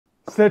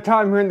It's that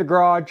time here in the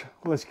garage.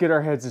 Let's get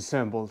our heads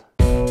assembled.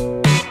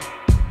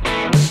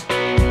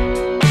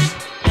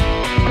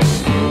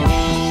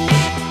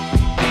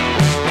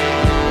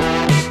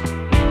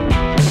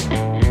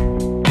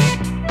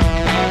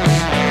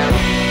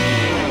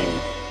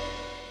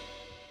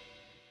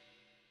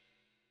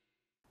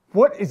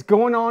 What is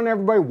going on,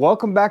 everybody?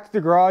 Welcome back to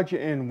the garage,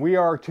 and we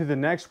are to the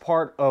next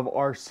part of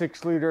our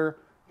 6-liter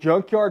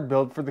junkyard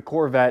build for the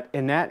Corvette,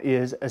 and that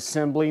is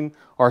assembling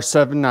our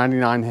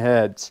 799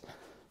 heads.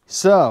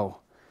 So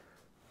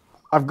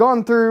I've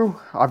gone through,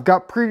 I've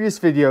got previous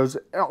videos.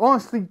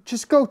 Honestly,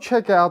 just go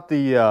check out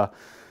the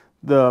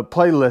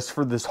playlist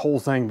for this whole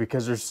thing,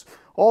 because there's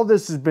all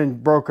this has been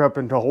broke up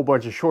into a whole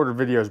bunch of shorter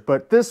videos.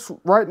 But this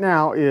right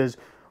now is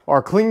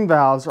our clean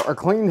valves, our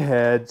clean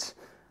heads.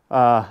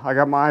 I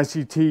got my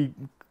ICT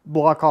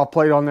block off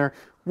plate on there.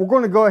 We're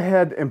going to go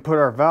ahead and put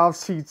our valve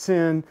seats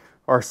in,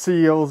 our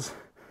seals,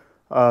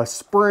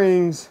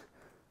 springs,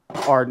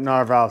 or not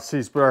our valve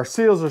seats, but our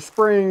seals or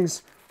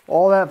springs,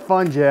 all that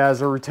fun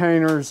jazz, or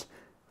retainers.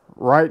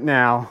 Right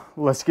now,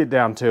 let's get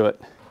down to it.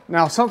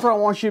 Now, something I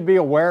want you to be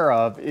aware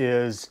of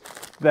is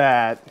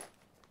that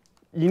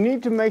you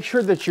need to make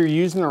sure that you're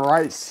using the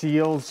right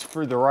seals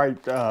for the right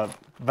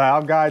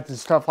valve guides and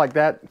stuff like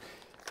that.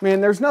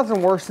 Man, there's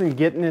nothing worse than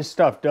getting this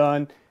stuff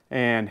done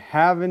and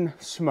having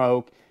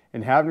smoke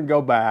and having to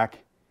go back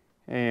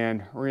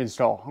and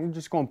reinstall. I'm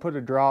just going to put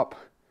a drop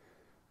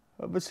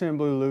of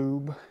assembly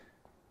lube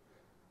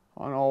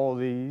on all of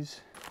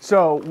these.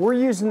 So we're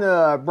using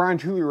the Brian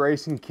Tooley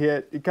Racing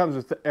kit. It comes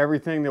with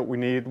everything that we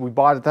need. We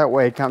bought it that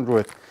way. It comes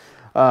with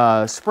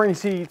spring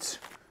seats,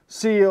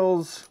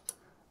 seals,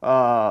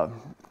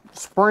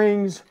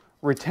 springs,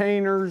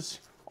 retainers,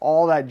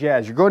 all that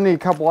jazz. You're going to need a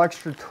couple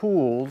extra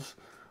tools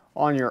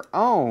on your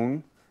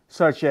own,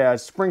 such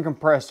as spring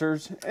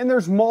compressors, and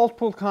there's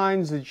multiple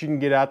kinds that you can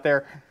get out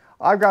there.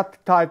 I've got the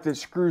type that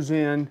screws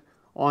in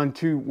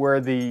onto where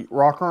the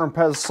rocker arm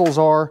pedestals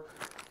are.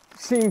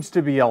 Seems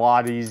to be a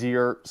lot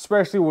easier,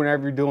 especially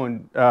whenever you're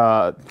doing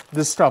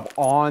this stuff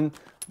on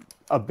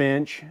a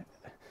bench,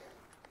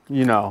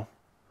 you know.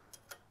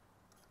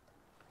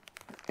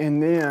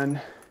 And then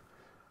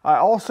I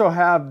also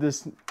have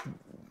this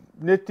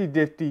nifty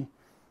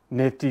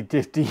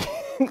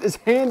this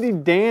handy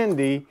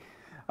dandy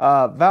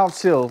valve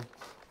seal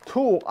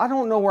tool. I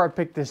don't know where I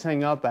picked this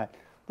thing up at,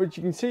 but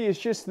you can see it's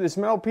just this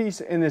metal piece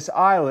and this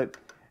eyelet,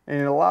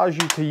 and it allows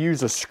you to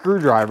use a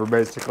screwdriver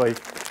basically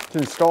to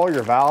install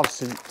your valve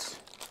seats.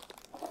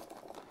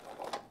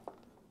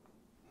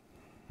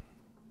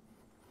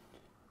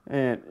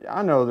 And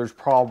I know there's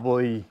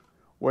probably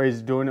ways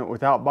of doing it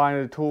without buying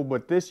a tool,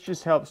 but this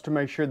just helps to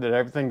make sure that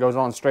everything goes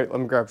on straight.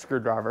 Let me grab a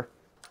screwdriver.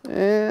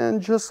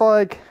 And just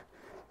like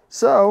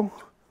so,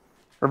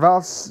 our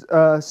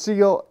valve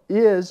seal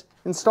is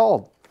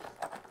installed.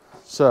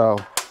 So,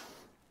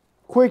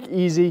 quick,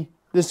 easy.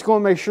 This is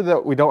going to make sure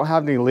that we don't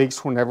have any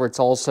leaks whenever it's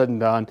all said and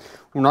done.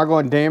 We're not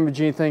going to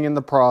damage anything in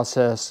the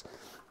process.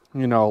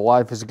 You know,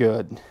 life is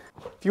good.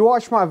 If you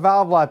watch my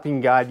valve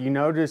lapping guide, you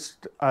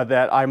noticed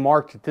that I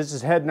marked it. This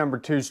is head number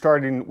 2,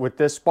 starting with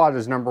this spot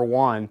as number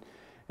 1. And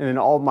then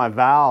all of my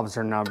valves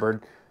are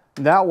numbered.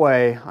 That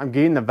way, I'm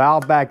getting the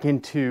valve back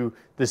into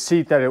the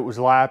seat that it was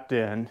lapped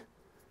in.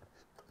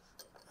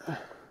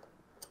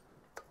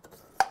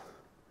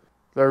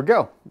 There we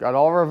go. Got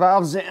all of our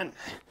valves in.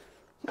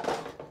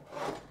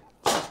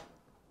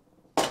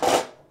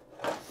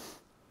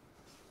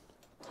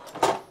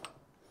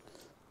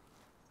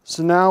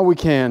 So now we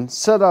can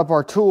set up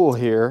our tool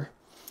here.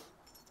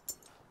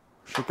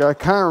 I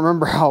kind of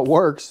remember how it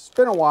works. It's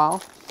been a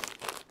while.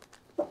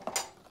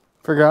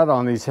 Forgot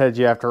on these heads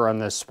you have to run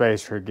this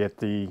spacer to get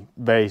the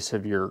base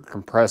of your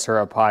compressor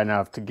up high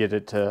enough to get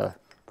it to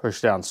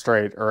push down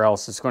straight, or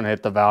else it's going to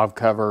hit the valve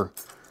cover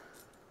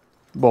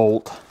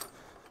bolt.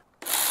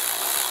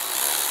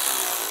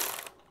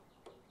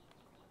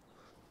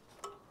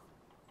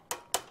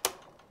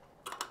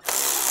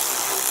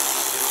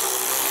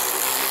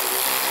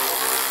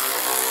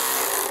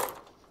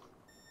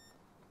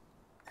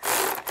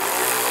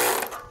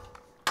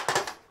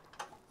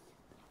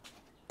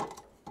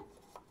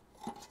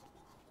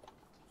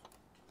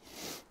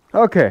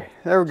 Okay,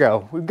 there we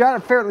go. We've got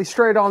it fairly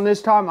straight on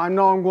this time. I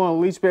know I'm going to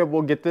at least be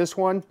able to get this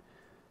one.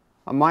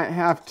 I might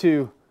have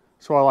to,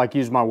 so I like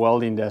use my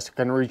welding desk.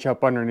 I can reach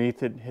up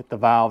underneath it and hit the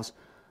valves.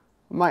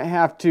 I might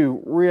have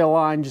to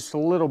realign just a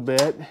little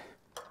bit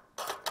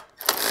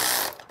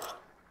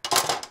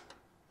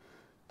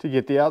to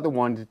get the other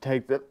one to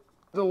take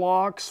the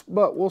locks,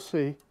 but we'll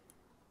see.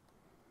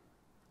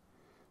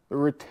 The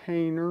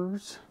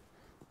retainers.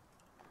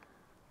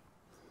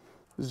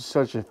 This is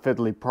such a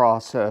fiddly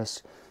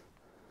process.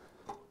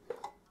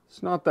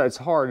 It's not that it's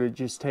hard, it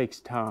just takes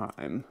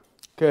time.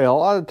 Okay, a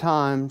lot of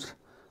times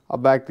I'll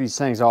back these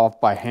things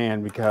off by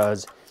hand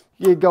because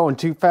you get going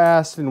too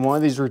fast and one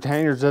of these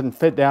retainers doesn't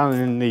fit down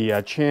in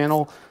the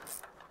channel.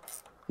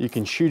 You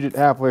can shoot it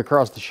halfway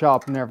across the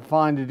shop and never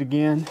find it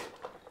again.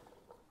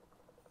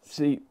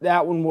 See,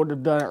 that one would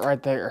have done it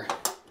right there.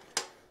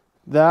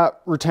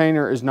 That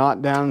retainer is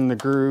not down in the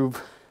groove.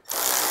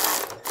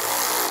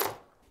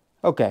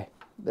 Okay,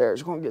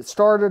 there's going to get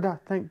started. I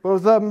think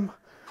both of them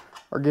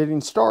are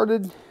getting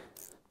started.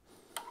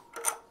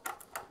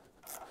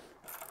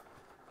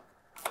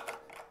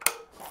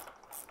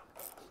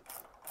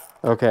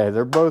 Okay,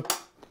 they're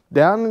both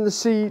down in the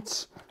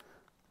seats.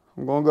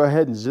 I'm going to go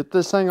ahead and zip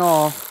this thing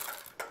off.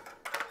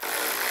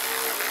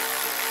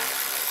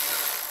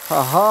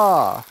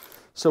 Haha!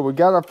 So we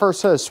got our first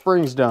set of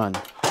springs done.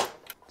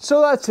 So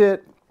that's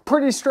it.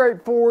 Pretty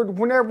straightforward.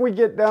 Whenever we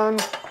get done,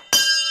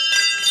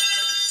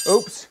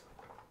 oops.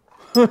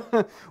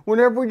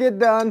 Whenever we get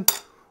done,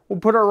 we'll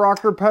put our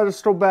rocker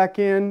pedestal back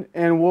in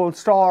and we'll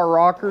install our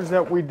rockers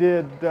that we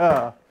did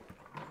the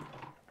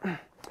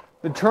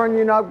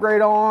trunnion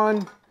upgrade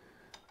on,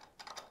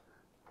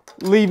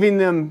 leaving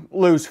them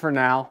loose for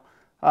now.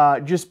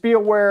 Just be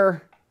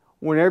aware,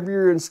 whenever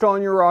you're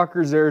installing your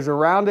rockers, there's a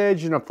round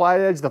edge and a flat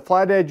edge. The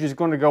flat edge is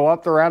going to go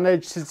up, the round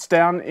edge sits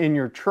down in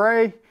your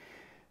tray.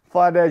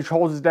 Flat edge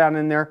holds it down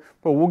in there,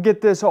 but we'll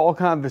get this all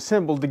kind of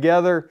assembled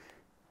together.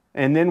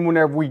 And then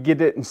whenever we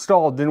get it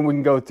installed, then we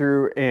can go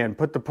through and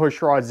put the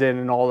push rods in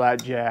and all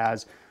that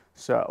jazz.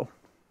 So,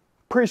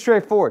 pretty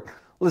straightforward.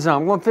 Listen,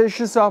 I'm going to finish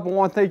this up. I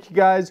want to thank you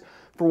guys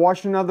for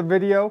watching another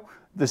video.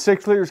 The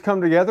 6 liters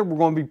come together. We're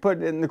going to be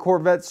putting it in the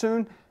Corvette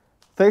soon.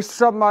 Thanks for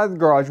stopping by the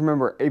garage.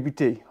 Remember,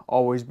 ABT,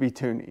 always be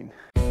tuning.